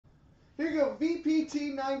Here you go,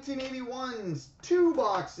 VPT1981's 2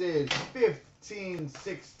 boxes,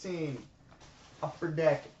 15-16. Upper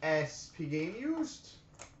Deck SP Game Used.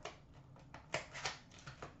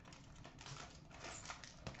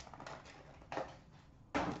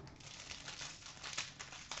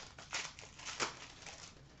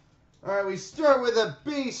 All right, we start with a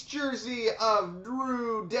base jersey of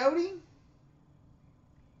Drew Doughty.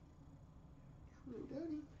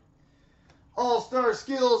 All-Star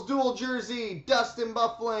Skills dual jersey, Dustin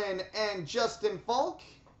Byfuglien and Justin Falk.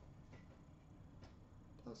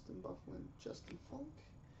 Justin Falk.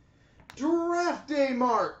 Draft Day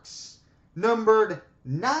Marks, numbered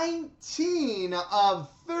 19 of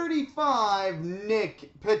 35, Nick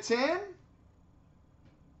Petan.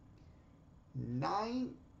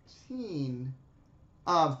 19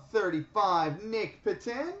 of 35, Nick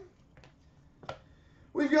Petan.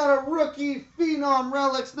 We've got a rookie Phenom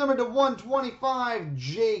Relics, numbered to 125,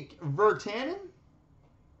 Jake Virtanen.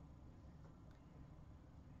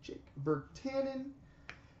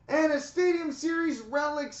 And a Stadium Series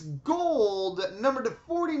Relics Gold, numbered to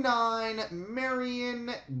 49,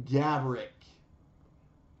 Marian Gaborik.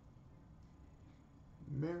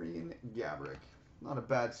 Not a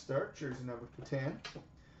bad start. Jersey number Petan.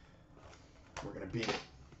 We're going to beat it.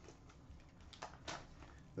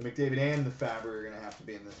 The McDavid and the Fabry are going to have to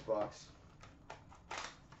be in this box.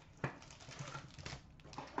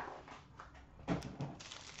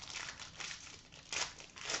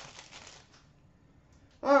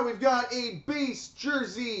 All right, we've got a base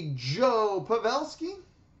jersey, Joe Pavelski.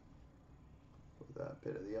 With that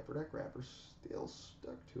bit of the Upper Deck wrapper still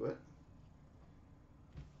stuck to it.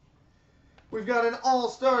 We've got an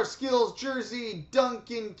All-Star Skills jersey,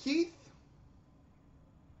 Duncan Keith.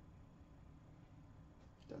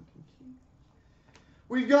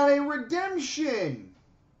 We've got a redemption.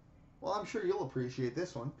 Well, I'm sure you'll appreciate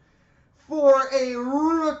this one. For a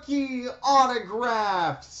rookie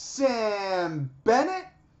autograph, Sam Bennett.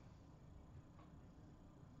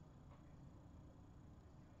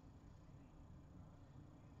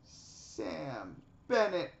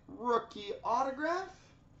 Rookie autograph.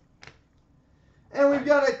 And we've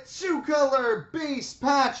got a 2-color base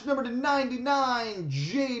patch, number 99,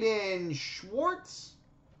 Jaden Schwartz.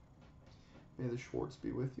 May the Schwartz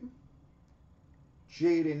be with you.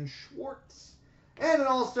 Jaden Schwartz. And an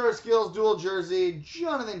All-Star Skills dual jersey,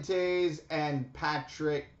 Jonathan Toews and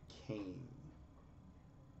Patrick Kane.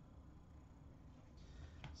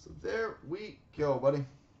 So there we go, buddy.